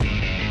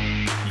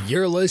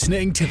You're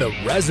listening to the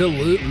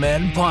Resolute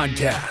Men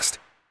Podcast.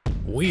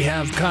 We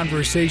have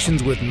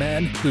conversations with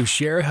men who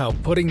share how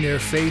putting their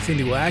faith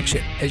into action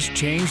has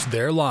changed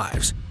their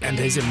lives and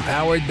has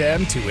empowered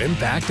them to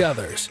impact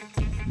others.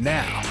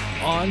 Now,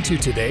 on to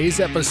today's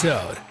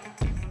episode.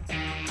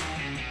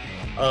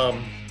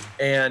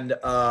 And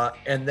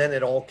then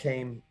it all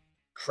came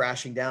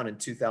crashing down in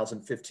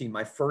 2015.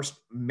 My first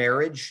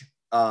marriage,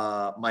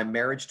 my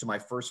marriage to my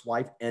first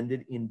wife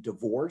ended in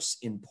divorce,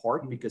 in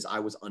part because I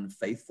was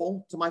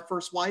unfaithful to my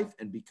first wife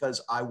and because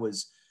I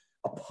was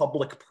a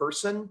public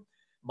person.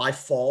 My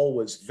fall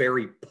was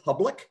very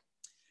public.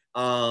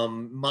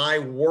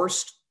 My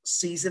worst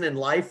season in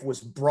life was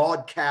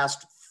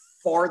broadcast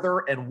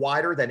farther and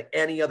wider than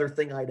any other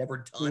thing I'd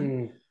ever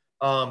done.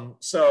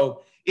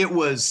 So it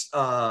was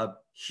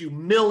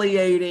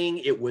humiliating.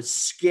 It was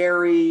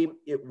scary.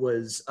 It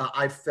was,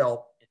 I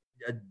felt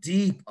a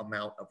deep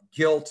amount of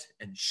guilt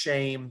and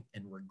shame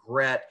and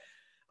regret.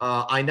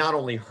 I not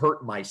only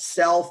hurt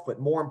myself, but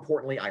more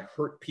importantly, I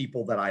hurt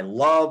people that I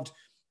loved.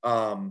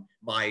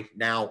 My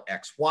now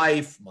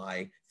ex-wife,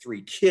 my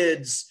 3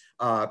 kids,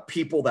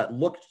 people that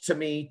looked to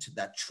me,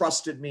 that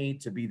trusted me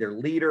to be their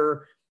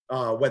leader,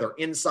 whether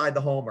inside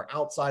the home or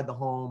outside the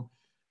home.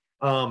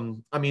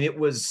 I mean, it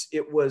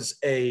was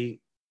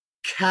a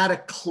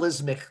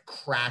cataclysmic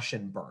crash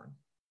and burn.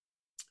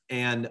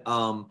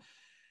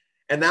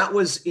 And that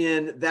was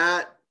in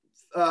that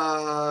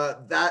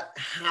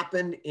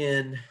happened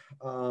in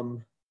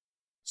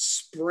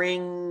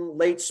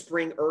late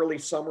spring, early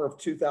summer of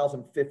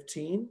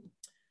 2015.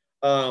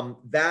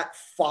 That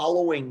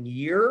following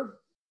year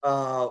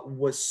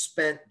was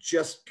spent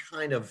just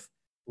kind of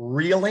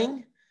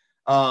reeling.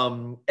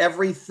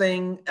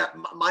 Everything,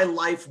 my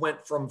life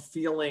went from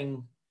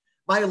feeling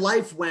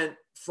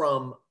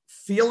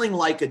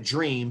like a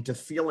dream to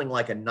feeling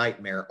like a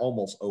nightmare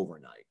almost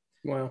overnight.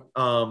 Wow.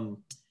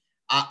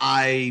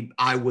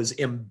 I was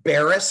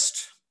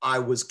embarrassed. I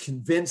was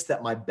convinced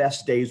that my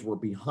best days were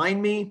behind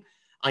me.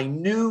 I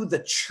knew the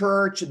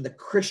church and the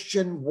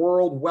Christian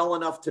world well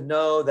enough to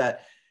know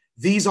that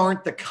these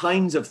aren't the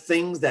kinds of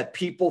things that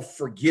people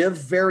forgive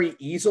very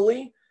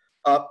easily.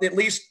 At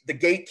least the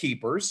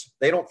gatekeepers,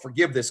 they don't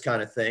forgive this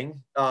kind of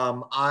thing.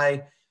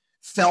 I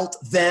felt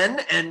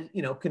then, and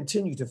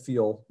continue to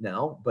feel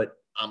now, but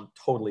I'm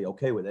totally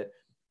okay with it.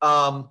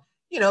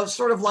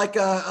 Sort of like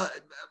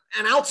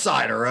an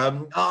outsider,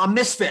 a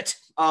misfit,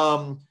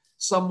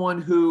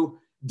 someone who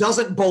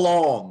doesn't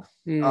belong.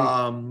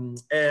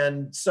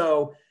 And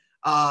so,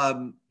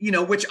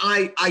 which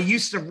I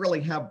used to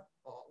really have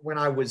when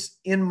I was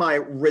in my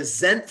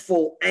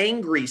resentful,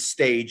 angry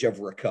stage of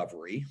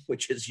recovery,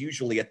 which is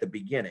usually at the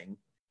beginning.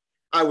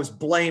 I was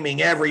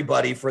blaming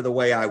everybody for the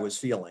way I was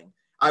feeling.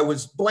 I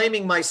was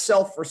blaming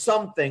myself for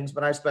some things,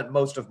 but I spent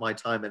most of my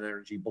time and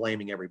energy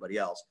blaming everybody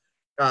else.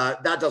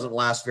 That doesn't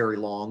last very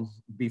long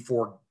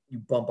before you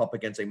bump up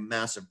against a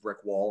massive brick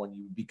wall and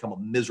you become a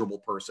miserable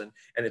person,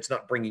 and it's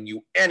not bringing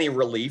you any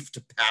relief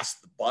to pass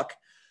the buck.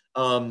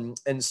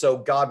 And so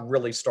God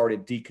really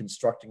started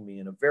deconstructing me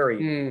in a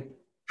very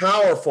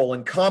powerful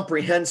and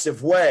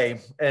comprehensive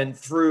way. And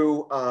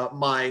through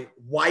my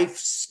wife,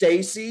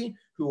 Stacy,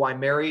 who I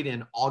married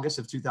in August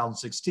of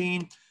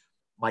 2016,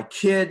 my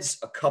kids,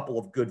 a couple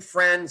of good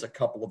friends, a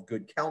couple of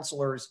good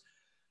counselors,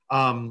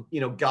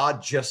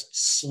 God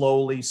just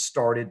slowly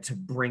started to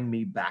bring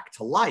me back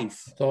to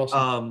life. That's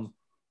awesome.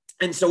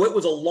 And so it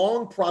was a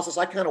long process.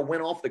 I kind of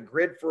went off the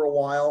grid for a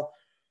while.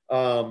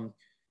 And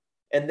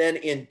then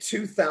in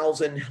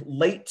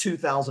late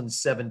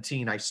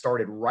 2017, I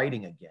started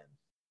writing again.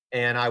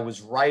 And I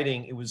was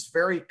writing, it was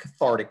very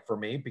cathartic for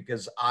me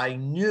because I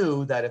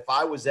knew that if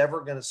I was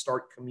ever going to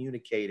start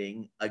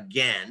communicating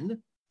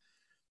again,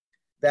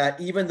 that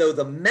even though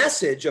the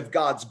message of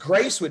God's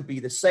grace would be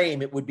the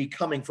same, it would be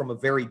coming from a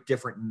very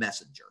different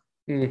messenger.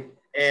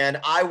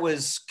 And I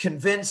was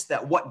convinced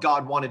that what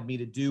God wanted me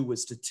to do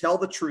was to tell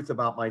the truth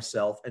about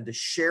myself and to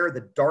share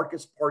the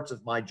darkest parts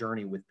of my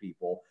journey with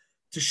people,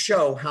 to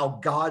show how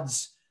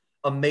God's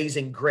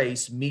amazing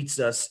grace meets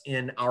us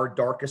in our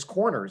darkest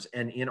corners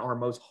and in our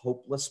most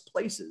hopeless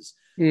places.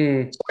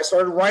 So I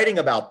started writing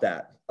about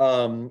that.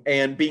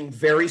 And being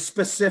very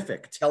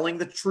specific, telling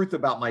the truth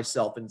about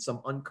myself in some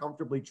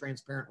uncomfortably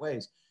transparent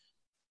ways.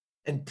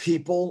 And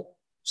people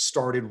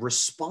started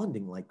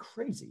responding like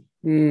crazy.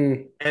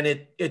 And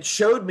it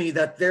showed me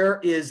that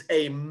there is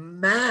a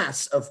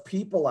mass of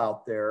people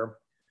out there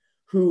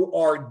who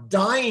are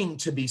dying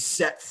to be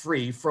set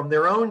free from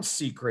their own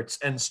secrets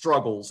and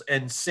struggles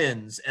and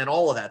sins and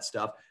all of that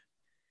stuff.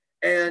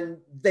 And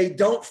they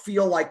don't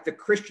feel like the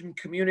Christian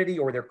community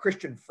or their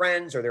Christian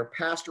friends or their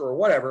pastor or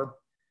whatever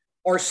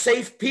are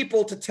safe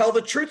people to tell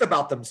the truth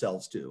about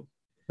themselves to.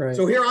 Right.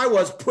 So here I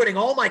was putting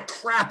all my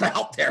crap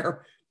out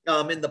there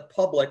in the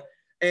public,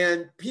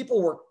 and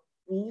people were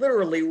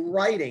literally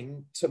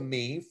writing to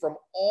me from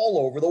all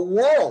over the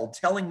world,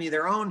 telling me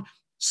their own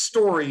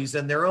stories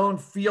and their own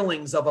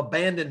feelings of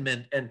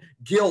abandonment and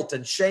guilt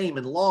and shame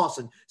and loss.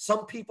 And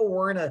some people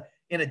were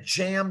in in a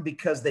jam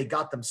because they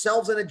got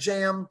themselves in a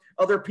jam.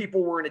 Other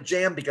people were in a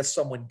jam because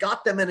someone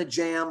got them in a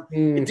jam.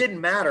 It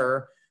didn't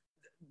matter.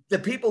 The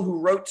people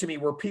who wrote to me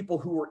were people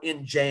who were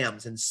in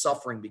jams and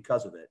suffering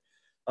because of it.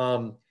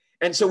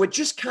 And so it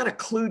just kind of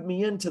clued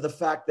me into the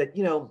fact that,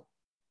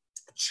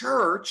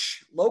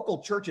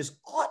 local churches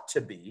ought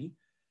to be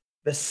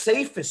the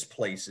safest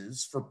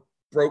places for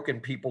broken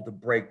people to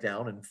break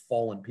down and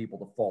fallen people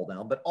to fall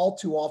down. But all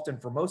too often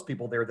for most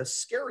people, they're the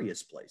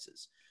scariest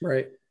places.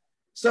 Right.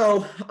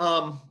 So,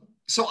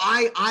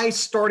 I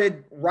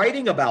started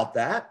writing about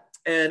that.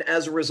 And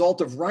as a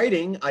result of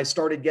writing, I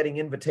started getting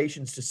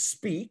invitations to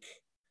speak.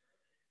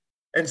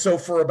 And so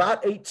for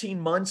about 18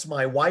 months,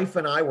 my wife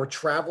and I were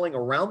traveling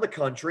around the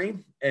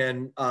country.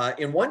 And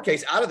in one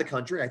case, out of the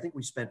country, I think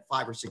we spent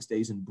 5 or 6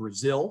 days in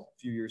Brazil a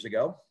few years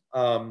ago.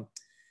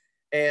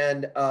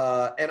 And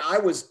I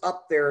was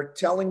up there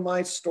telling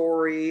my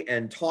story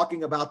and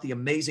talking about the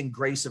amazing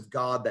grace of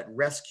God that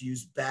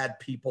rescues bad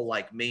people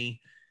like me.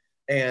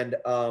 And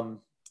the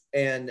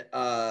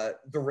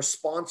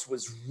response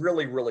was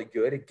really, really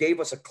good. It gave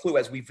us a clue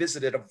as we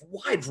visited a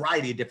wide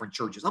variety of different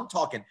churches. I'm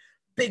talking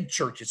big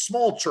churches,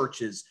 small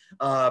churches,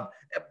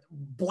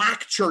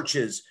 black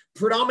churches,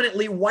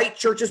 predominantly white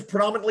churches,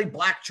 predominantly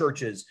black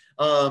churches,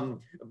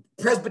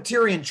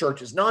 Presbyterian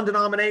churches,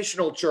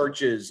 non-denominational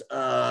churches,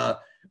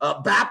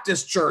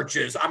 Baptist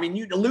churches. I mean,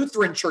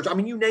 Lutheran church. I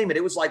mean, you name it.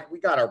 It was like we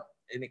got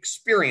an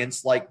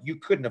experience like you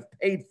couldn't have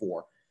paid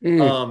for.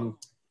 And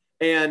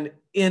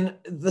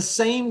the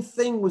same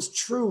thing was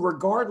true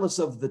regardless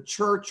of the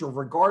church or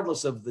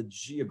regardless of the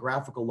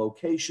geographical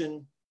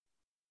location.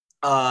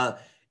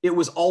 It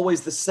was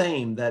always the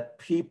same, that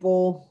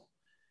people,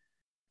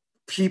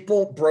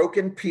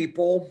 broken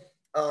people,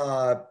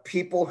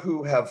 people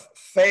who have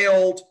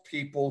failed,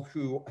 people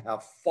who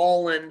have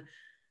fallen,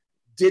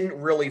 didn't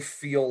really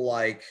feel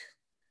like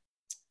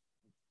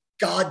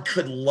God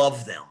could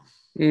love them.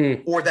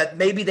 Or that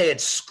maybe they had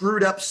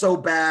screwed up so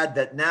bad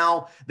that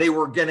now they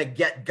were going to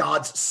get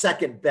God's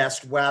second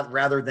best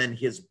rather than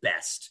his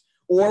best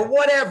or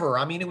whatever.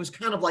 I mean, it was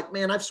kind of like,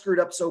 man, I've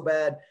screwed up so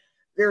bad.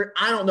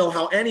 I don't know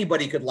how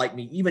anybody could like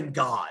me, even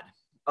God.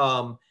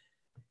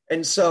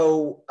 And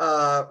so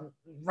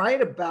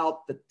right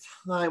about the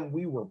time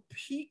we were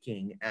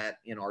peaking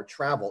in our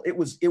travel, it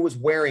was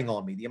wearing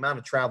on me. The amount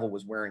of travel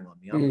was wearing on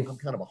me. I'm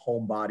kind of a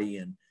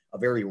homebody and a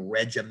very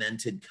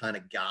regimented kind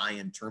of guy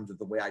in terms of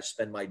the way I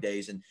spend my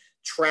days, and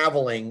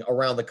traveling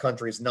around the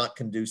country is not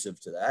conducive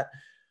to that.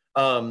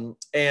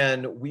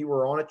 And we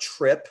were on a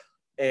trip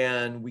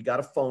and we got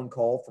a phone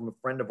call from a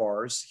friend of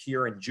ours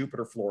here in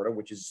Jupiter, Florida,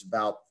 which is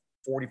about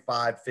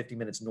 50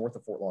 minutes north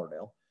of Fort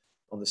Lauderdale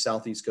on the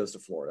southeast coast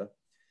of Florida.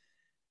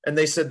 And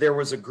they said there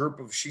was a group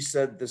of, she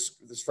said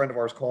this friend of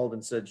ours called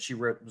and said she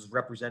was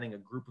representing a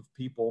group of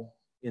people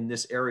in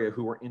this area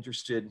who were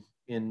interested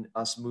in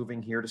us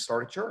moving here to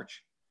start a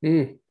church.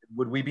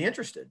 Would we be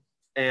interested?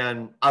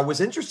 And I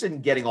was interested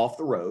in getting off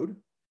the road.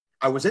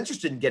 I was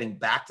interested in getting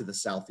back to the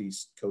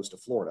southeast coast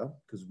of Florida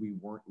because we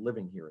weren't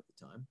living here at the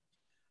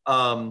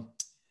time.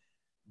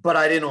 But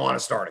I didn't want to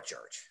start a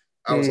church.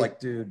 I was like,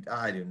 dude,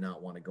 I do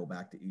not want to go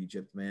back to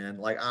Egypt, man.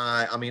 Like,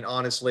 I mean,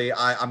 honestly,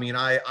 I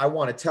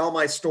want to tell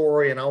my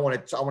story and I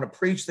want to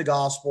preach the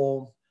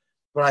gospel,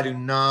 but I do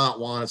not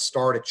want to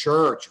start a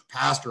church or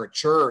pastor a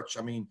church.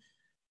 I mean,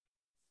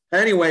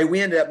 anyway, we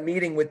ended up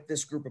meeting with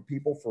this group of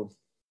people for,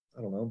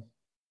 I don't know,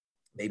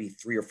 maybe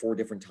 3 or 4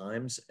 different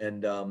times.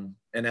 And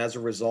as a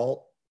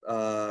result,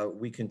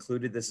 we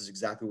concluded this is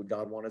exactly what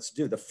God wanted us to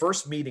do. The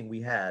first meeting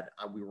we had,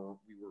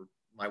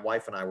 my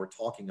wife and I were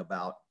talking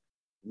about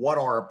what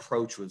our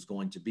approach was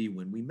going to be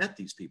when we met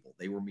these people.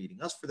 They were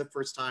meeting us for the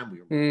first time.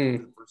 We were meeting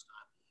them for the first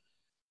time.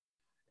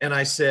 And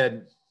I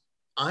said,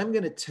 I'm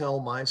going to tell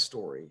my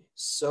story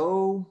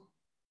so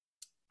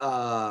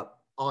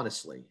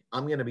honestly.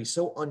 I'm going to be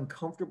so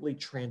uncomfortably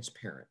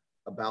transparent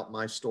about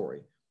my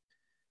story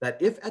that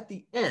if at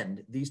the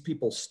end these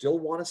people still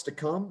want us to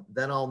come,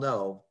 then I'll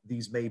know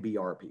these may be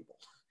our people.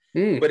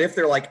 But if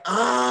they're like,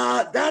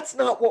 that's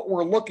not what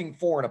we're looking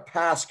for in a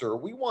pastor,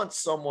 we want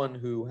someone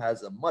who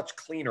has a much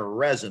cleaner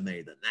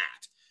resume than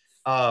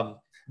that,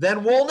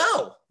 then we'll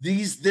know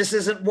this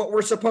isn't what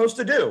we're supposed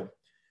to do.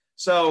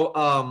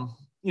 So,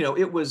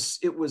 it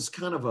was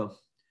kind of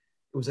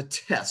a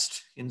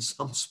test in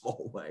some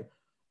small way.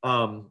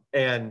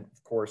 And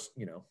of course,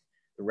 the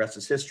rest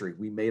is history.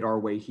 We made our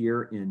way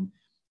here in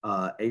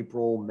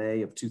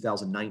May of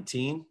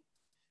 2019.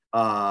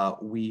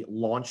 We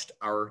launched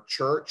our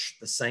church,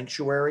 the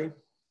Sanctuary,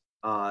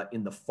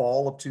 in the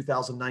fall of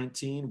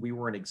 2019. We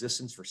were in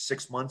existence for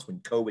 6 months when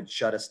COVID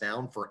shut us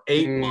down for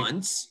 8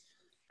 months.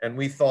 And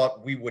we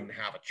thought we wouldn't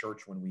have a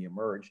church when we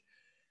emerged.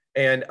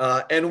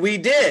 And we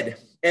did,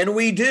 and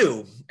we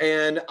do.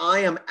 And I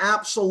am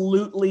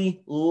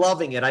absolutely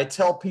loving it. I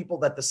tell people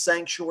that the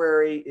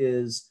Sanctuary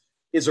is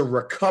a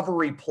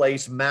recovery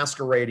place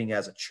masquerading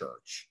as a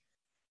church.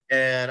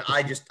 And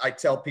I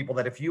tell people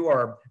that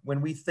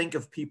when we think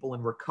of people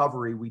in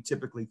recovery, we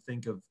typically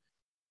think of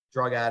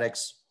drug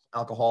addicts,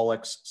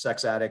 alcoholics,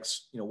 sex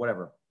addicts,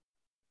 whatever.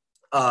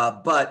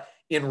 But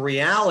in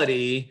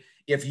reality,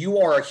 if you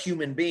are a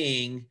human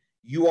being,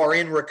 you are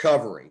in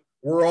recovery.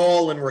 We're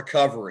all in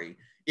recovery.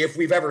 If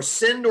we've ever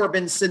sinned or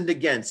been sinned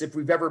against, if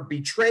we've ever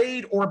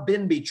betrayed or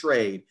been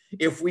betrayed,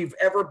 if we've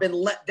ever been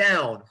let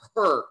down,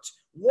 hurt,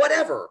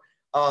 whatever,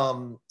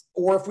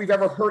 or if we've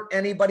ever hurt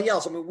anybody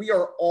else. I mean, we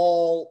are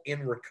all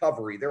in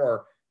recovery. There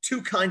are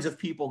two kinds of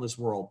people in this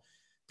world: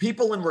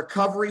 people in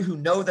recovery who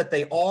know that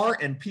they are,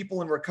 and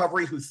people in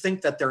recovery who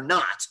think that they're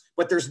not,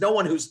 but there's no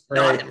one who's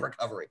not in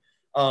recovery.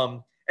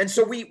 And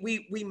so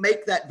we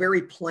make that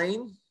very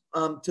plain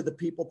to the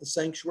people at the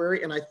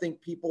sanctuary. And I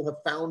think people have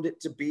found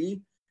it to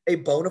be a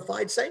bona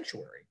fide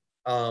sanctuary.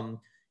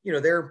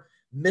 Their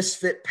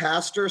misfit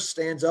pastor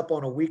stands up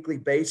on a weekly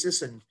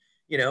basis and,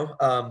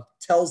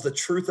 tells the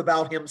truth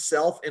about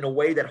himself in a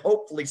way that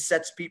hopefully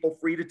sets people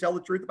free to tell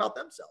the truth about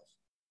themselves.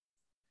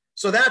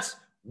 So that's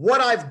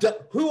what I've done,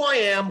 who I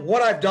am,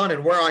 what I've done,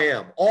 and where I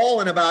am, all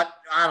in about,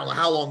 I don't know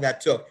how long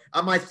that took.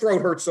 My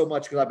throat hurts so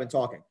much because I've been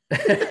talking.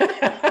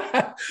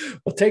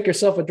 Well, take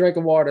yourself a drink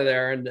of water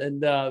there.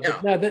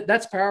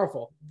 That's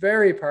powerful.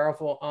 Very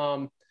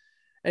powerful.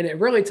 And it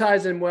really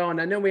ties in well. And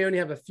I know we only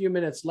have a few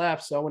minutes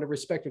left, so I want to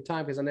respect your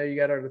time because I know you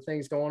got other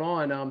things going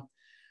on.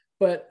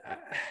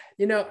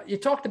 You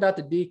talked about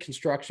the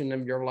deconstruction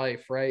of your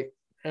life, right?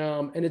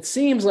 And it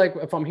seems like,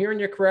 if I'm hearing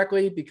you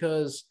correctly,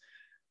 because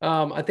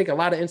I think a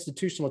lot of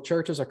institutional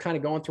churches are kind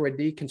of going through a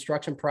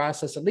deconstruction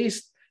process, at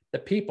least the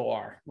people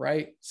are,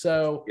 right?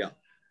 So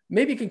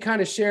maybe you can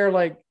kind of share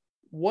like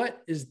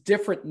what is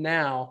different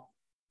now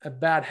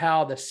about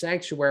how the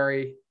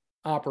sanctuary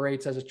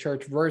operates as a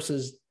church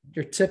versus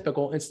your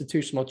typical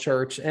institutional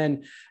church,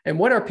 and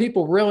what are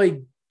people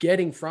really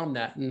getting from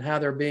that and how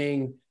they're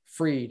being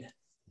freed?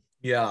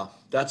 Yeah,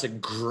 that's a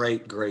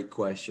great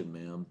question,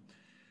 man.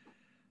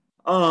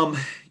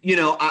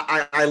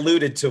 I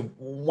alluded to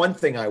one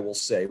thing I will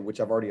say, which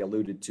I've already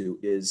alluded to,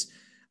 is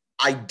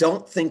I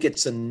don't think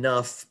it's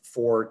enough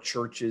for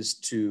churches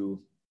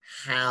to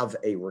have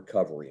a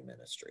recovery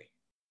ministry,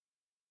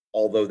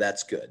 although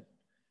that's good.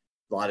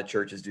 A lot of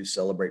churches do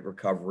celebrate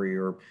recovery,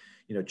 or,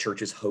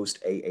 churches host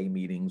AA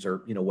meetings,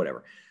 or,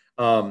 whatever.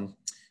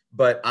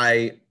 But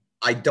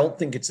I don't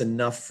think it's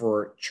enough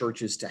for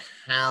churches to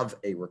have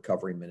a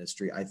recovery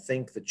ministry. I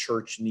think the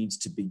church needs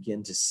to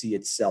begin to see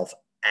itself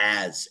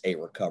as a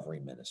recovery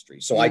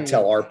ministry. So I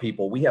tell our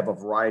people, we have a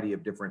variety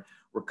of different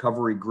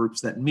recovery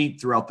groups that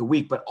meet throughout the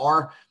week, but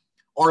our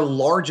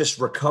largest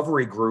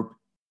recovery group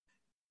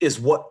is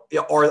what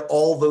are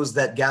all those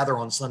that gather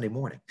on Sunday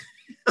morning.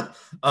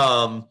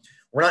 We're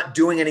not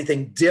doing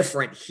anything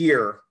different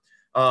here.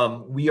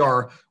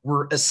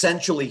 We're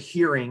essentially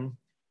hearing,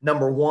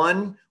 number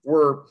one,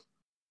 we're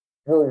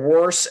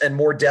worse and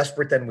more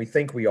desperate than we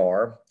think we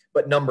are.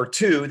 But number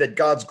two, that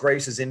God's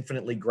grace is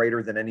infinitely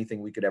greater than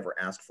anything we could ever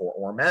ask for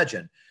or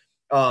imagine.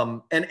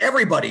 And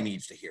everybody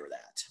needs to hear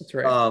that. That's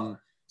right.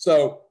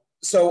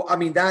 So I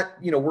mean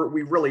that,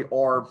 we really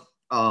are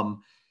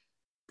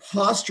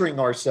posturing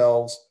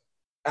ourselves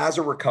as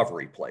a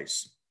recovery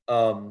place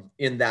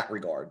in that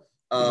regard.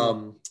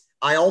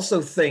 I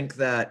also think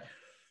that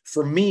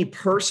for me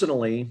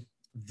personally,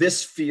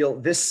 this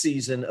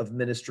season of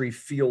ministry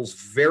feels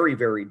very,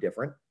 very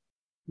different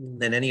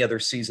than any other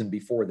season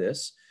before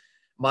this.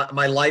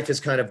 My life is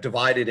kind of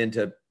divided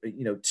into,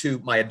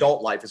 my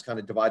adult life is kind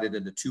of divided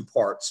into two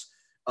parts,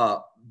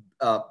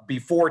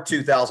 before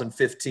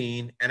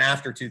 2015 and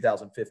after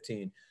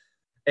 2015.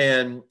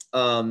 And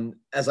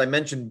as I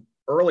mentioned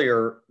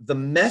earlier, the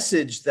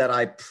message that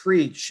I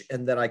preach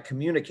and that I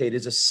communicate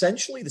is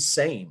essentially the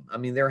same. I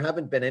mean, there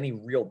haven't been any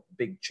real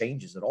big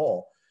changes at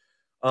all.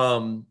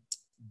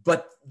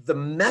 But the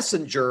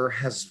messenger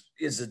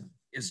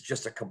is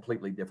just a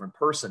completely different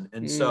person.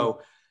 And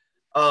so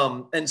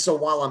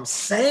while I'm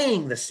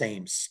saying the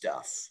same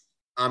stuff,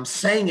 I'm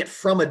saying it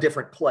from a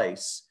different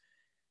place.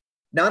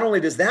 Not only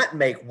does that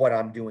make what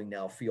I'm doing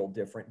now feel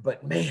different,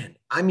 but man,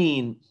 I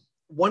mean,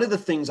 one of the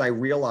things I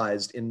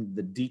realized in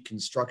the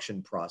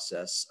deconstruction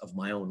process of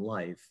my own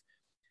life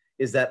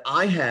is that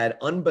I had,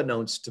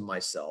 unbeknownst to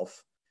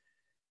myself,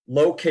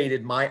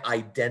 located my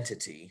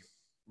identity,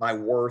 my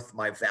worth,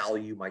 my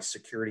value, my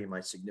security,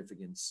 my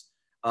significance,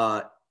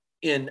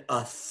 in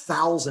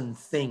 1,000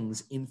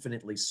 things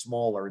infinitely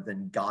smaller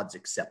than God's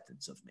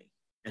acceptance of me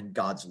and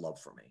God's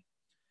love for me.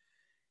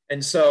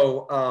 And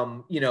so,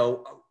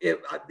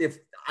 if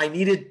I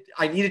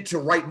needed to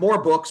write more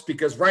books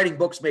because writing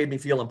books made me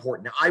feel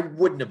important. Now, I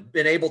wouldn't have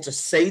been able to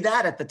say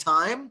that at the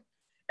time,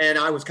 and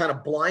I was kind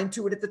of blind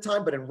to it at the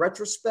time. But in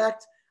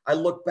retrospect, I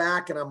look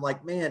back and I'm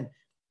like, man,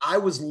 I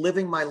was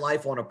living my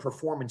life on a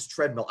performance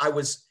treadmill. I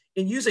was,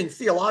 in using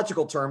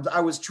theological terms, I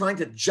was trying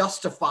to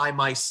justify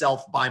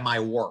myself by my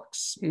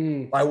works,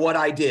 by what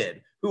I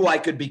did, who I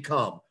could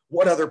become,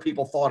 what other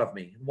people thought of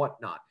me, and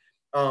whatnot.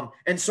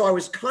 And so I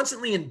was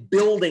constantly in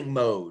building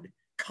mode,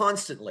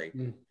 constantly.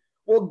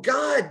 Well,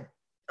 God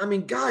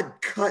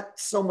cut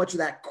so much of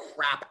that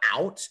crap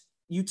out.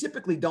 You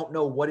typically don't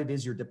know what it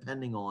is you're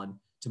depending on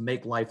to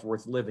make life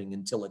worth living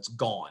until it's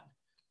gone.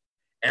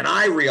 And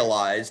I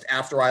realized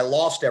after I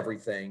lost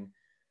everything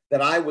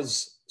that I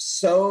was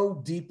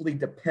so deeply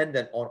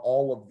dependent on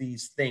all of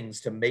these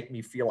things to make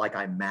me feel like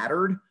I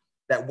mattered,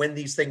 that when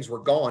these things were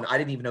gone, I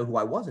didn't even know who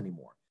I was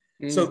anymore.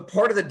 So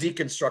part of the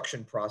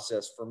deconstruction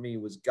process for me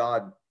was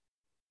God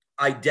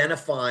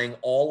identifying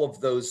all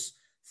of those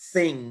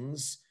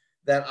things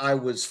that I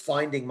was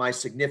finding my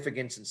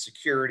significance and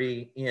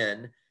security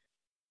in,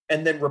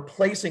 and then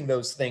replacing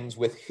those things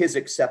with his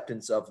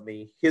acceptance of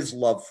me, his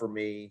love for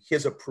me,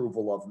 his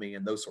approval of me,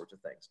 and those sorts of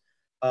things.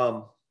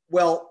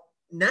 Well,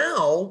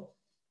 now,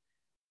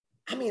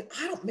 I mean,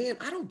 I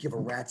don't give a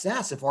rat's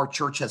ass if our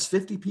church has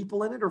 50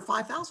 people in it or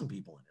 5,000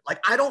 people in it. Like,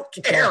 I don't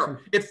care.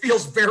 It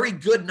feels very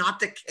good not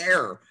to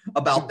care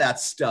about that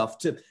stuff,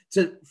 to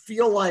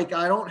feel like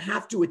I don't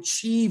have to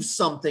achieve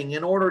something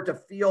in order to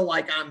feel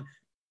like I'm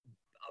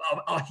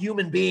a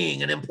human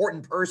being, an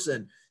important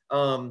person.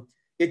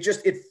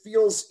 It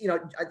feels,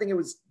 I think it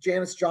was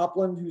Janis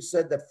Joplin who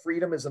said that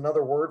freedom is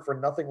another word for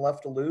nothing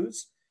left to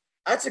lose.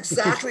 That's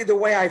exactly the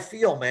way I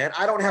feel, man.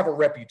 I don't have a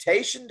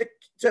reputation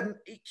to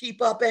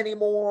keep up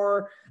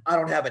anymore. I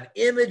don't have an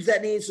image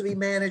that needs to be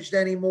managed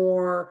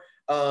anymore.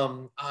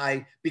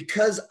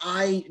 Because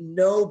I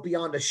know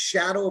beyond a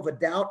shadow of a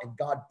doubt, and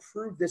God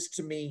proved this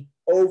to me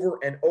over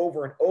and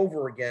over and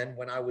over again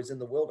when I was in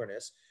the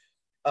wilderness,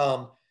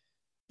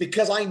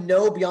 because I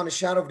know beyond a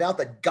shadow of doubt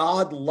that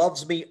God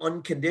loves me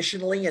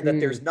unconditionally and that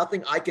there's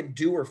nothing I can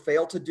do or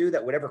fail to do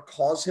that would ever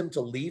cause him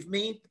to leave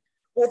me.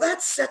 Well,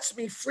 that sets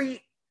me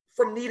free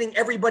from needing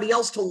everybody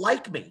else to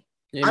like me.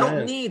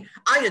 Amen.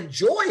 I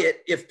enjoy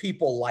it if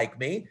people like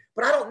me,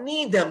 but I don't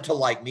need them to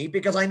like me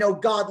because I know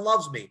God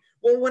loves me.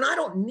 Well, when I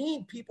don't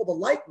need people to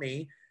like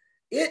me,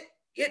 it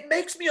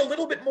makes me a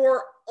little bit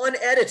more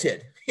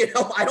unedited.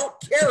 I don't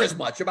care as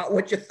much about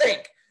what you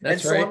think.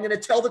 That's right. I'm going to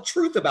tell the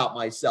truth about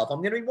myself. I'm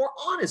going to be more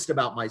honest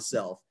about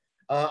myself.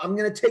 I'm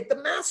going to take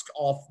the mask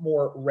off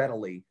more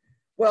readily.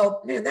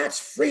 Well, man, that's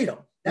freedom.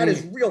 That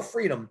is real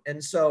freedom.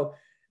 And so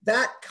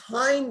that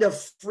kind of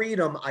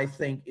freedom, I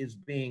think, is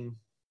being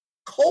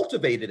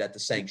cultivated at the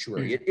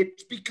sanctuary.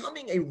 It's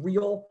becoming a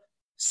real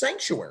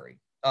sanctuary.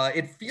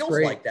 It feels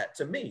like that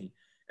to me.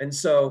 And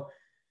so,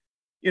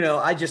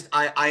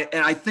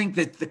 I think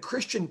that the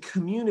Christian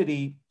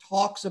community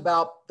talks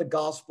about the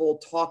gospel,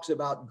 talks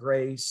about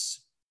grace,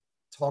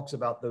 talks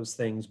about those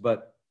things,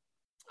 but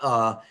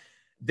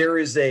there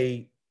is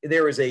a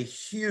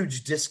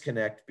huge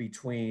disconnect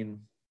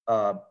between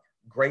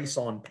grace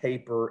on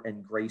paper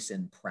and grace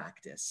in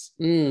practice.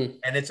 And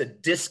it's a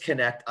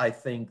disconnect, I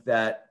think,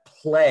 that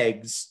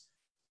plagues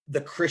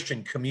the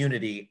Christian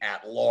community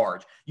at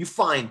large. You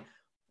find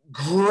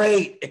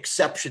great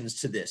exceptions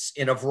to this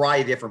in a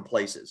variety of different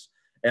places.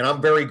 And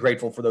I'm very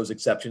grateful for those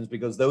exceptions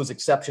because those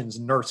exceptions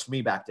nurse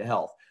me back to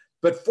health.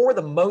 But for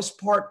the most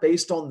part,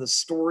 based on the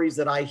stories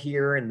that I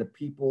hear and the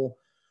people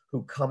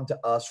who come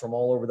to us from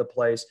all over the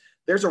place,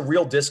 there's a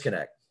real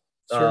disconnect.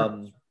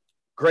 Sure.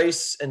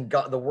 Grace and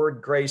the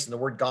word grace and the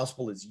word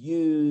gospel is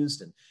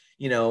used, and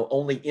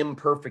only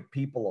imperfect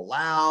people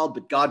allowed,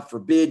 but God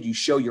forbid you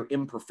show your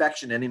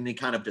imperfection in any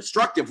kind of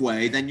destructive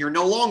way, then you're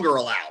no longer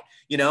allowed,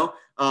 I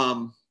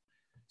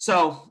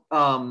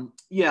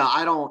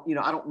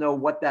don't know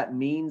what that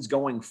means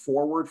going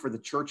forward for the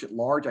church at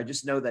large. I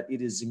just know that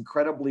it is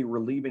incredibly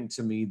relieving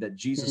to me that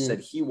Jesus said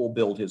he will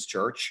build his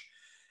church,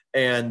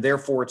 and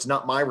therefore it's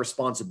not my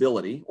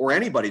responsibility or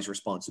anybody's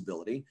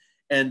responsibility.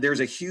 And there's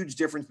a huge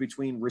difference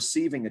between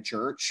receiving a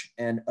church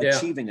and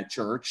achieving a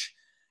church,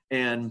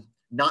 and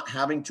not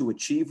having to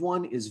achieve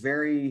one is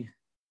very,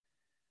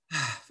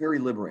 very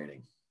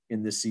liberating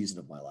in this season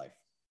of my life.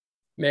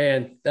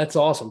 Man, that's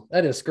awesome.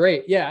 That is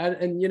great. Yeah.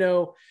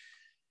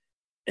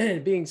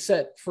 And being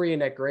set free in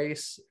that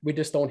grace, we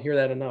just don't hear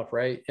that enough.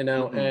 Right. And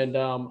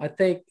I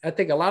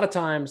think a lot of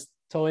times,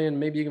 Tullian,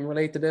 maybe you can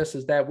relate to this,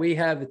 is that we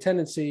have the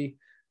tendency.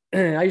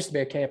 I used to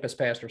be a campus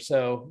pastor,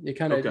 so you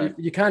kind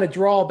of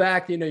draw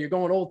back, you're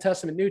going Old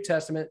Testament, New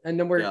Testament, and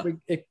then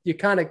you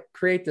kind of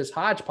create this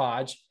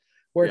hodgepodge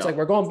where it's like,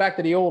 we're going back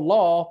to the old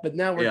law, but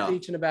now we're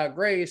teaching about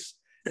grace.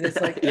 And it's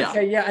like,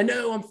 I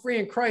know I'm free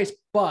in Christ,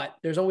 but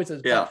there's always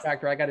this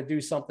factor. I got to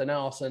do something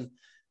else. And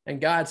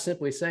God's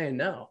simply saying,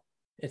 no,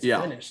 it's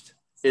finished.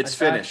 It's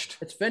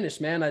finished,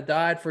 man. I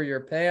died for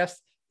your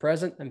past,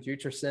 present, and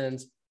future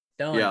sins.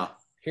 Done. Yeah.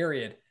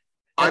 Period.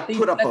 That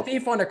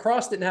thief on the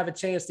cross didn't have a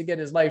chance to get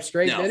his life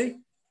straight, did he?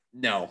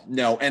 No.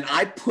 And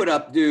I put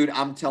up, dude,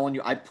 I'm telling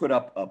you, I put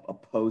up a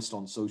post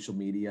on social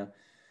media.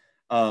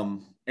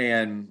 I'm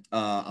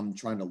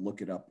trying to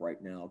look it up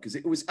right now because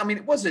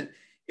the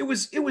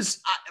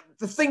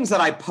things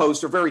that I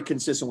post are very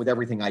consistent with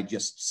everything I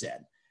just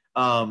said.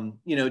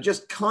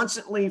 Just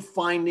constantly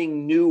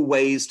finding new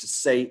ways to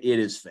say it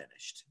is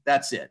finished.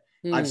 That's it.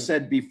 I've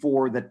said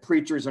before that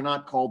preachers are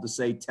not called to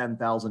say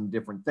 10,000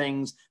 different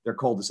things. They're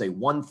called to say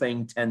one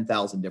thing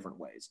 10,000 different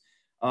ways.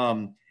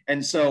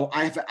 And so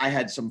I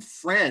had some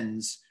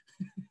friends,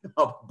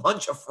 a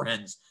bunch of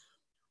friends,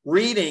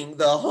 reading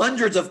the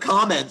hundreds of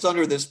comments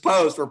under this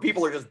post where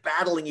people are just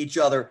battling each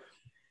other.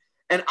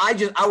 And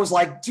I was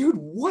like, dude,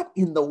 what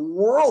in the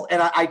world? And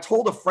I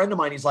told a friend of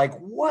mine, he's like,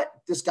 what?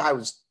 This guy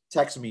was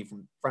texted me from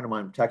a friend of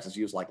mine from Texas.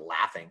 He was like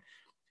laughing.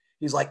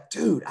 He's like,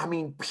 dude, I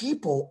mean,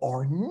 people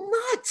are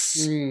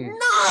nuts,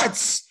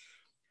 nuts.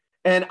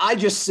 And I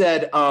just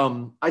said,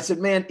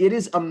 man, it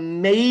is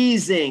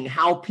amazing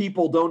how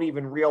people don't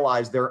even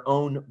realize their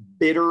own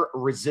bitter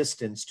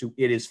resistance to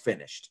it is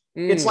finished.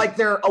 It's like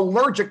they're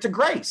allergic to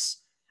grace.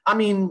 I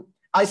mean,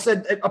 I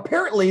said,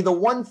 apparently the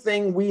one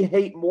thing we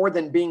hate more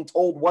than being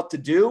told what to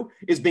do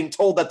is being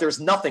told that there's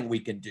nothing we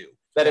can do,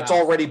 that it's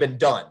already been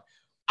done.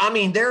 I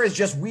mean,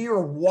 we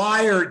are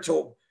wired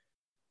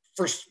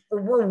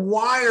we're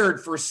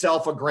wired for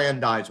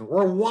self-aggrandizement.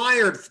 We're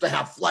wired to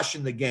have flesh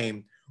in the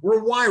game.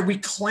 We're wired. We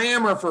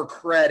clamor for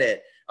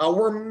credit.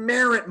 We're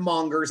merit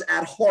mongers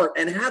at heart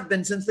and have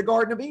been since the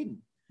Garden of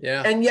Eden.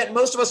 Yeah. And yet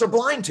most of us are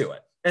blind to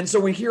it. And so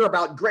we hear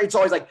about grace. It's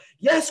always like,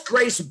 yes,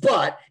 grace,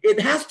 but it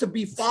has to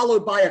be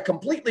followed by a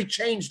completely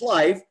changed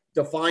life,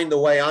 defined the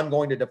way I'm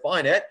going to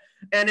define it.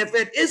 And if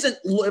it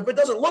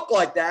doesn't look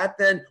like that,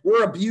 then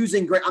we're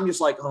abusing grace. I'm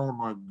just like, oh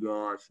my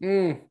gosh.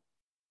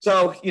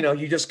 So,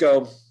 you just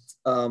go,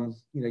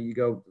 you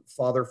go,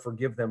 Father,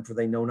 forgive them for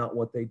they know not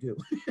what they do.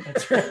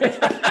 That's right.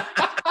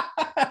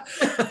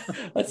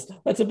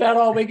 That's about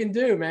all we can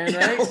do, man.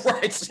 Right? Yeah,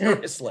 right.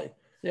 Seriously.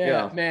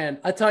 Yeah, man.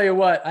 I tell you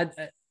what,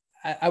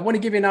 I want to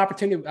give you an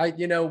opportunity.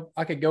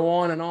 I could go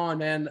on and on,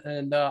 man.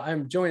 And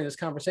I'm enjoying this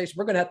conversation.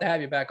 We're going to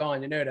have you back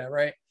on. You know that,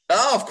 right?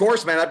 Oh, of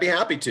course, man. I'd be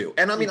happy to.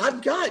 And I mean,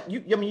 I've got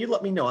you. I mean, you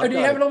let me know. Do you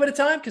have a little bit of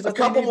time? Because a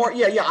couple more.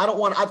 Yeah. I don't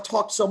want. I've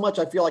talked so much.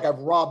 I feel like I've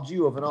robbed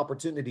you of an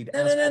opportunity to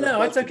ask.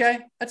 No. It's okay.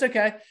 That's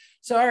okay.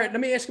 So, all right.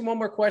 Let me ask you one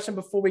more question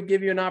before we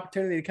give you an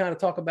opportunity to kind of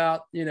talk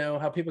about,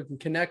 how people can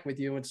connect with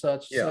you and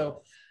such. Yeah.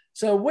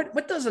 So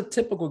what does a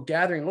typical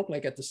gathering look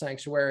like at the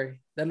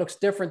sanctuary that looks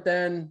different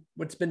than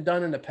what's been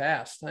done in the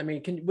past? I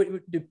mean,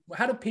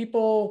 how do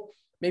people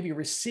maybe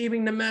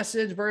receiving the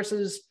message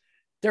versus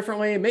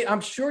differently?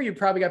 I'm sure you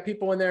probably got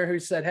people in there who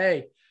said,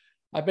 hey,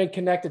 I've been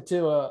connected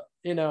to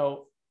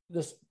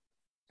this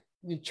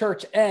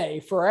church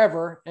A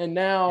forever. And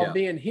now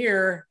being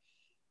here,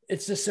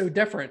 it's just so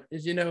different.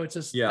 It's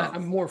just,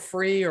 I'm more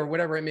free or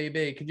whatever it may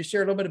be. Could you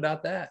share a little bit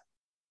about that?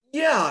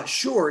 Yeah,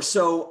 sure.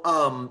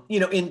 So,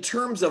 in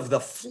terms of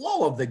the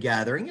flow of the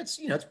gathering, it's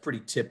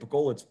pretty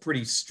typical. It's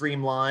pretty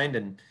streamlined.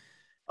 And,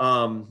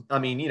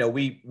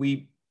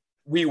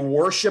 we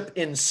worship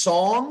in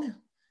song.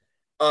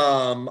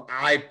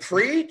 I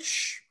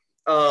preach.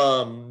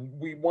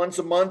 Once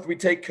a month, we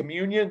take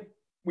communion.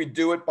 We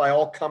do it by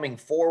all coming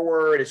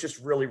forward. It's just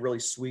really,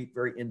 really sweet,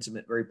 very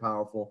intimate, very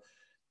powerful.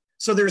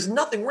 So there's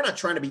nothing, we're not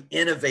trying to be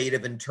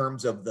innovative in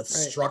terms of the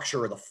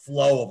structure or the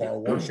flow of our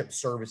worship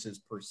services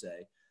per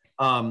se.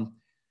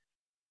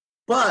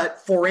 But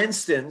for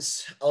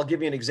instance, I'll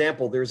give you an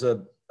example. There's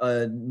a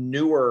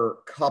newer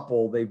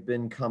couple. They've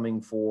been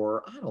coming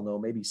for, I don't know,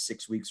 maybe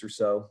 6 weeks or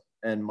so.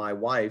 And my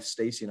wife,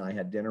 Stacy, and I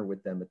had dinner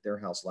with them at their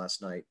house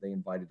last night. They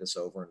invited us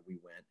over and we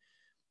went.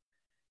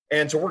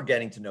 And so we're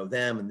getting to know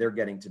them and they're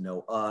getting to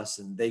know us.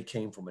 And they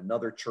came from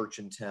another church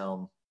in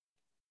town.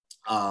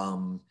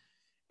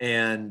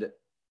 And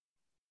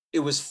it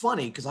was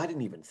funny because I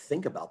didn't even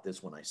think about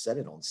this when I said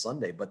it on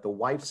Sunday, but the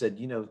wife said,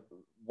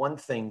 one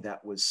thing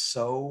that was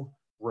so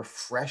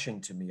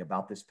refreshing to me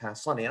about this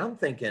past Sunday, and I'm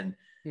thinking,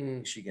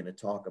 is she going to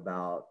talk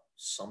about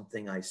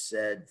something I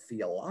said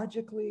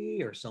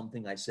theologically or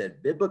something I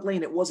said biblically?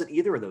 And it wasn't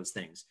either of those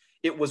things.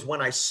 It was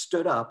when I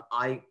stood up,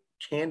 I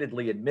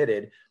candidly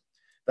admitted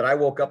that I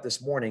woke up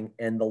this morning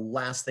and the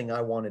last thing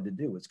I wanted to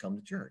do was come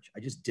to church. I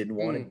just didn't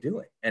want to do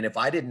it. And if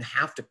I didn't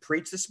have to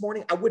preach this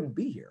morning, I wouldn't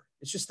be here.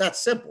 It's just that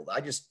simple.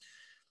 I just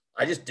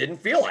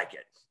didn't feel like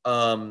it.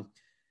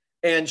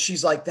 And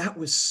she's like, that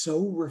was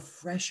so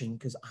refreshing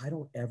because I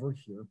don't ever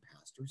hear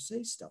pastors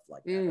say stuff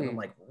like that. And I'm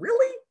like,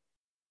 really?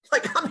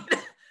 Like,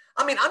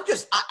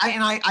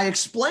 I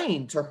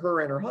explained to her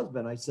and her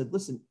husband, I said,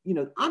 listen,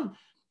 I'm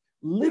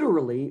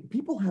literally,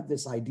 people have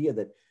this idea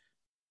that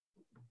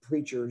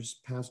preachers,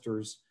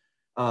 pastors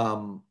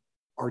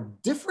are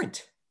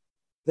different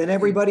than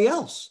everybody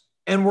else.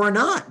 And we're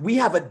not. We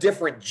have a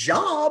different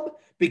job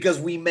because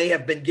we may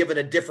have been given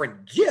a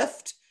different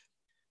gift.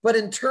 But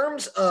in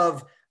terms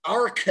of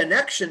our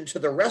connection to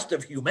the rest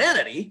of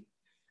humanity,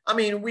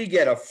 we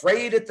get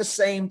afraid at the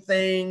same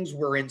things.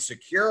 We're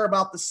insecure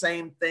about the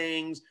same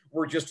things.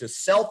 We're just as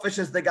selfish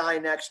as the guy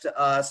next to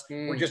us.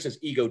 We're just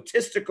as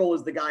egotistical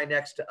as the guy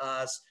next to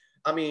us.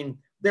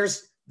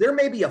 There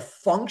may be a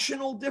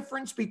functional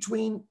difference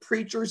between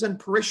preachers and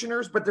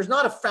parishioners, but there's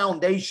not a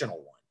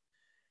foundational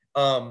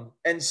one.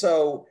 And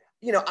so,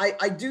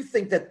 I do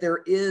think that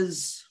there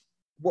is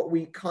what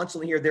we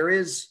constantly hear.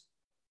 There's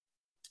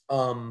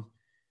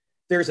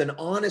an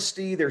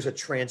honesty, there's a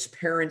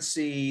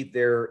transparency,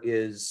 there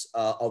is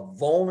a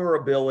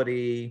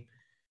vulnerability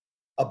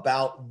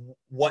about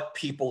what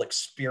people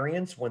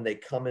experience when they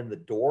come in the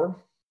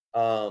door.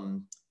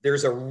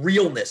 There's a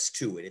realness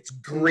to it. It's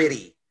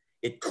gritty.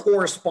 It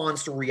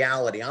corresponds to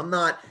reality. I'm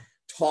not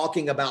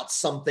talking about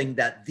something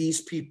that these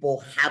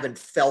people haven't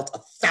felt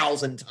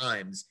 1,000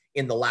 times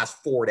in the last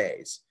 4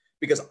 days.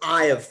 because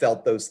I have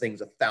felt those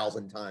things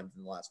 1,000 times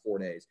in the last 4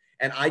 days.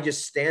 And I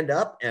just stand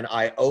up and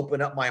I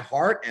open up my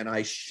heart and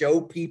I show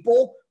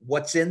people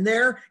what's in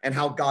there and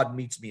how God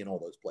meets me in all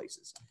those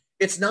places.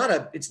 It's not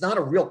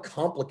a real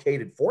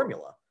complicated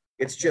formula.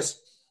 It's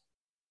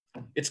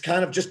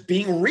kind of just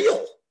being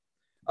real.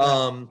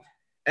 And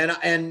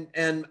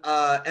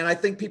I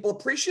think people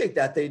appreciate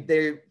that.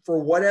 They for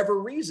whatever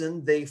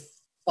reason, they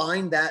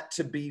find that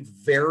to be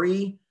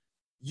very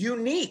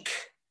unique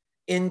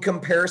in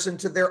comparison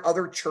to their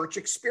other church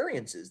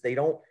experiences.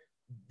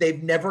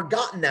 They've never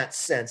gotten that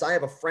sense. I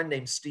have a friend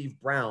named Steve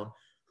Brown,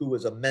 who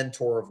was a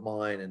mentor of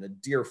mine and a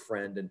dear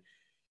friend. And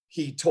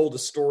he told a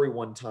story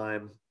one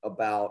time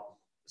about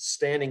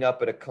standing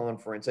up at a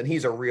conference, and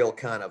he's a real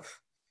kind of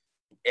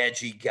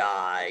edgy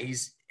guy.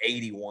 He's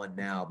 81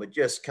 now, but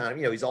just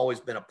kind of, he's always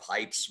been a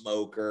pipe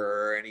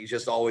smoker, and he's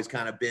just always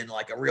kind of been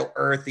like a real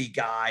earthy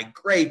guy,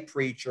 great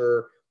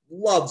preacher,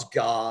 loves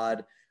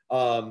God.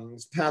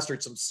 He's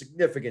pastored some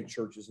significant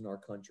churches in our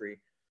country.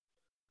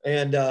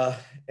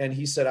 And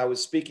he said, I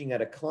was speaking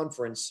at a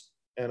conference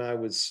and I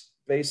was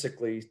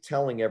basically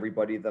telling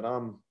everybody that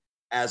I'm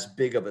as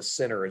big of a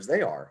sinner as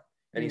they are.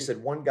 And he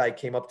said, one guy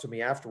came up to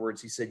me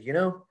afterwards. He said,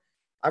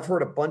 I've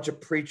heard a bunch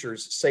of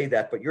preachers say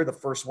that, but you're the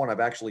first one I've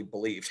actually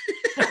believed.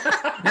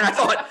 And I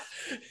thought,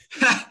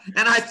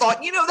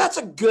 that's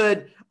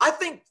I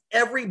think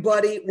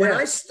everybody, when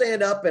I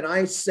stand up and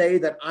I say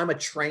that I'm a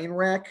train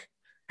wreck,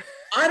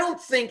 I don't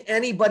think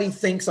anybody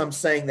thinks I'm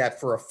saying that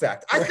for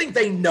effect. I think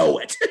they know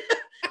it.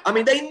 I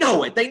mean, they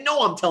know it. They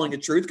know I'm telling the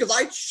truth because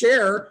I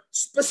share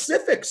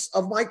specifics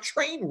of my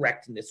train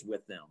wreckedness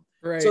with them.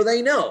 Right. So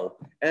they know.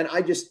 And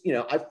I just,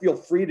 I feel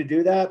free to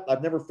do that.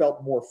 I've never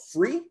felt more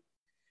free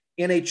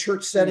in a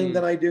church setting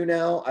than I do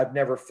now. I've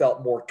never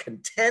felt more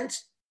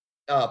content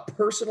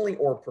personally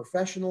or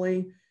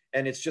professionally.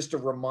 And it's just a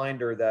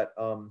reminder that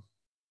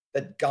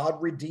that God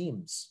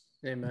redeems.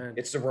 Amen.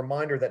 It's a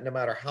reminder that no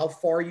matter how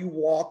far you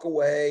walk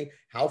away,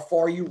 how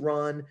far you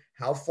run,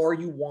 how far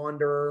you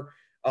wander,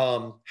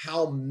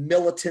 how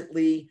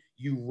militantly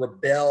you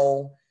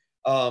rebel,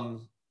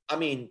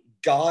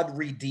 God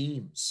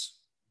redeems.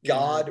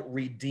 God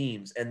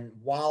redeems. And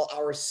while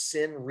our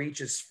sin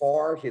reaches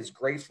far, his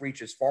grace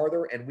reaches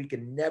farther, and we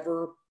can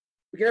never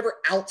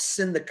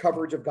out-sin the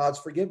coverage of God's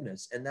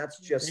forgiveness. And that's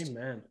just,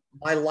 Amen.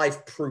 My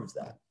life proves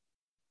that.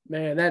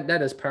 Man,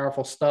 that is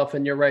powerful stuff.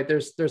 And you're right.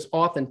 There's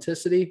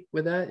authenticity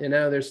with that.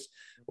 There's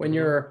when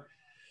you're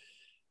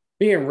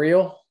being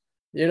real,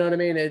 you know what I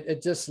mean?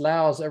 It just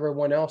allows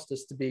everyone else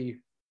just to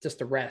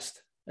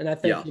rest. And I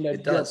think,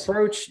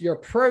 your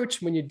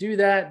approach when you do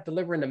that,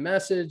 delivering the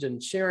message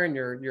and sharing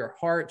your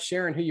heart,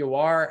 sharing who you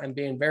are and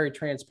being very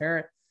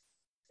transparent,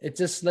 it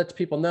just lets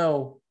people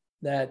know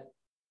that,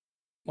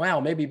 wow,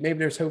 maybe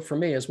there's hope for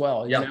me as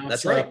well.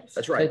 That's right.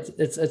 That's right.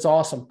 It's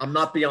awesome. I'm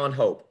not beyond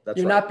hope.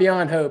 You're not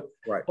beyond hope.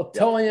 Right. Well,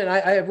 Tullian,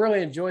 I have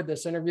really enjoyed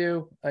this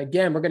interview.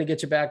 Again, we're going to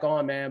get you back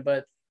on, man,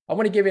 but I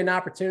want to give you an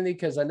opportunity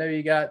because I know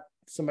you got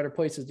some other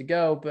places to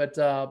go. But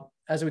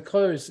as we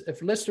close,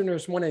 if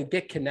listeners want to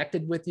get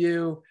connected with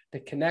you, to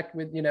connect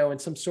with, in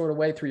some sort of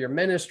way through your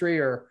ministry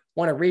or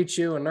want to reach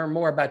you and learn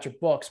more about your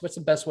books, what's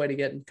the best way to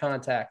get in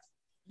contact?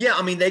 Yeah,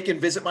 they can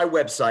visit my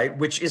website,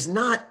 which is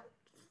not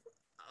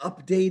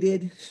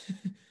updated,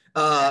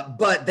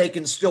 but they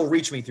can still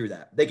reach me through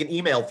that. They can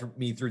email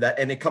me through that,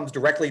 and it comes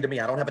directly to me.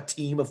 I don't have a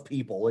team of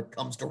people. It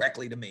comes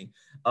directly to me.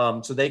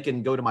 So they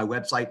can go to my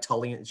website,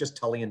 Tullian. It's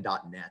just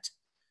Tullian.net,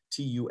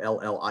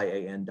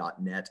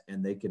 TULLIAN.net,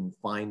 and they can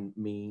find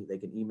me. They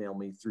can email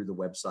me through the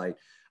website.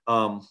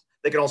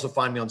 They can also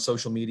find me on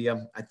social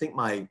media. I think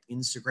my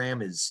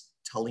Instagram is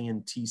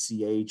Tullian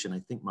TCH, and I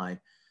think my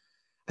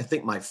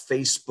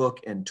Facebook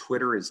and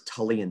Twitter is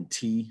Tullian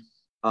T.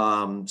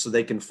 So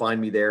they can find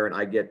me there, and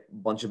I get a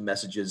bunch of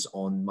messages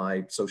on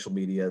my social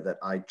media that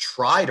I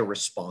try to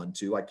respond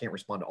to. I can't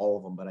respond to all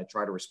of them, but I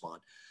try to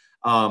respond.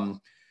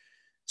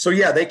 So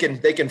yeah, they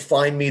can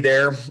find me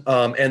there.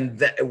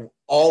 And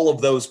all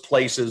of those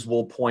places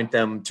will point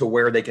them to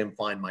where they can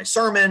find my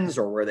sermons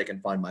or where they can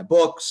find my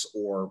books,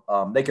 or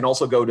they can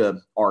also go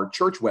to our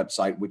church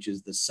website, which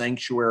is the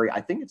Sanctuary.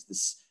 I think it's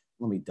this.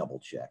 Let me double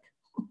check.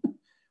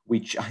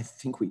 I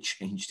think we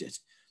changed it.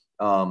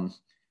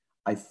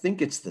 I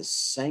think it's the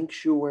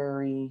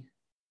Sanctuary.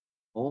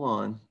 Hold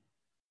on.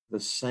 The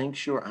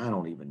Sanctuary. I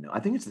don't even know. I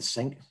think it's the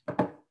Sanctuary.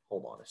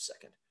 Hold on a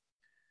second.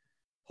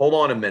 Hold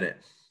on a minute.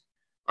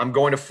 I'm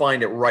going to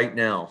find it right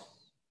now.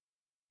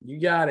 You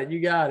got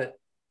it.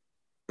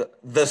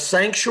 The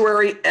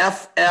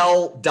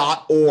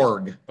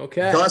sanctuaryfl.org.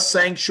 Okay. The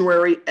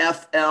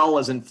sanctuaryfl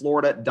as in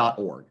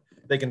Florida.org.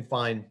 They can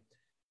find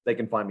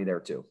me there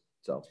too.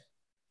 So.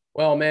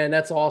 Well, man,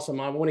 that's awesome.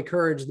 I want to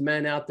encourage the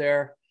men out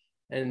there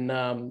and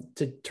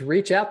to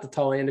reach out to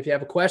Tullian if you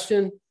have a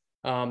question.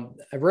 I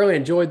really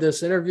enjoyed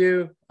this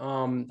interview.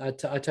 I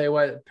tell you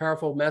what,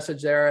 powerful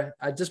message there.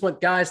 I just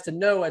want guys to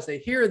know as they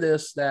hear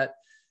this that,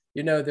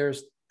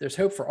 there's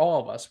hope for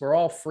all of us. We're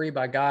all free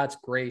by God's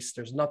grace.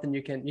 There's nothing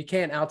you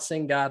can't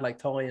outsing God, like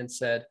Tullian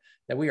said,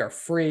 that we are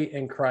free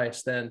in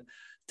Christ. And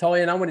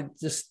Tullian, I want to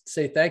just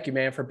say thank you,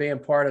 man, for being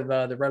part of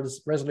the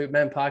Resolute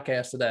Men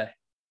podcast today.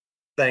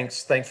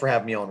 Thanks for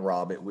having me on,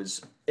 Rob. It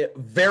was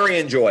very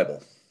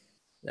enjoyable.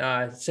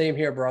 Same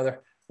here,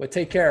 brother. Well,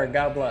 take care and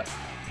God bless.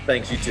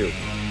 Thanks, you too.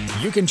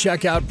 You can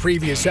check out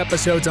previous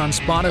episodes on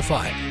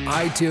Spotify,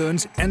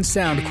 iTunes, and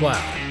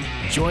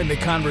SoundCloud. Join the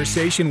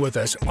conversation with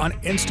us on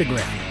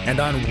Instagram and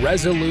on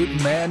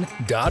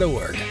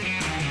resolutemen.org.